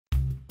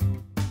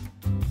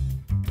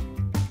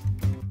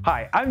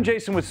Hi, I'm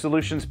Jason with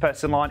Solutions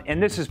Pest and Lawn,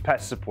 and this is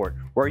Pest Support,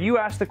 where you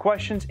ask the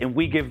questions and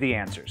we give the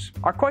answers.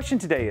 Our question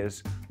today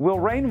is, will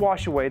rain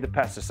wash away the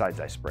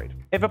pesticides I sprayed?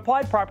 If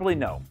applied properly,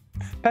 no.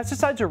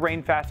 Pesticides are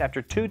rain fast after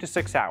 2 to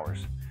 6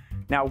 hours.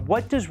 Now,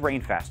 what does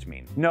rain fast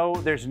mean? No,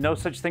 there's no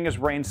such thing as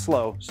rain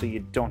slow, so you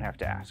don't have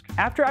to ask.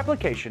 After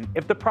application,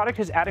 if the product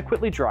has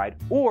adequately dried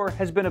or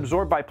has been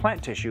absorbed by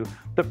plant tissue,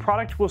 the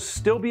product will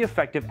still be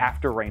effective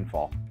after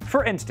rainfall.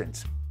 For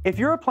instance, if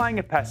you're applying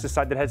a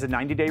pesticide that has a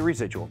 90-day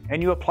residual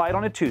and you apply it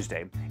on a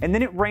Tuesday, and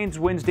then it rains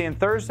Wednesday and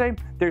Thursday,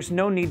 there's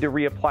no need to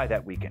reapply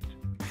that weekend.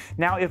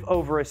 Now, if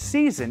over a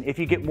season, if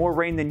you get more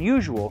rain than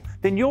usual,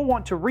 then you'll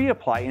want to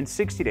reapply in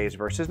 60 days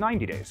versus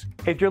 90 days.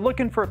 If you're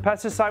looking for a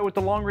pesticide with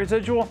a long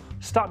residual,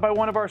 stop by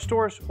one of our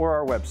stores or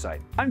our website.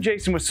 I'm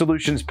Jason with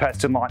Solutions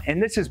Pest and Lawn,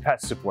 and this is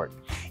Pest Support.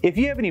 If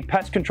you have any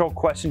pest control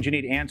questions you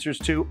need answers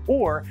to,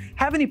 or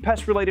have any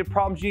pest-related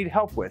problems you need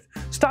help with,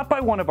 stop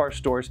by one of our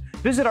stores,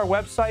 visit our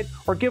website,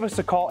 or give us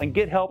a call and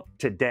get help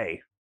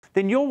today.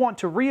 Then you'll want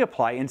to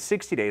reapply in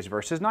 60 days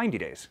versus 90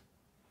 days.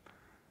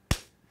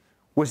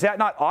 Was that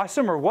not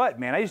awesome or what,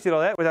 man? I just did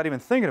all that without even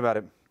thinking about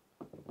it.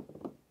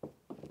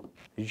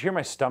 Did you hear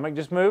my stomach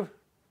just move?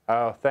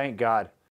 Oh, thank God.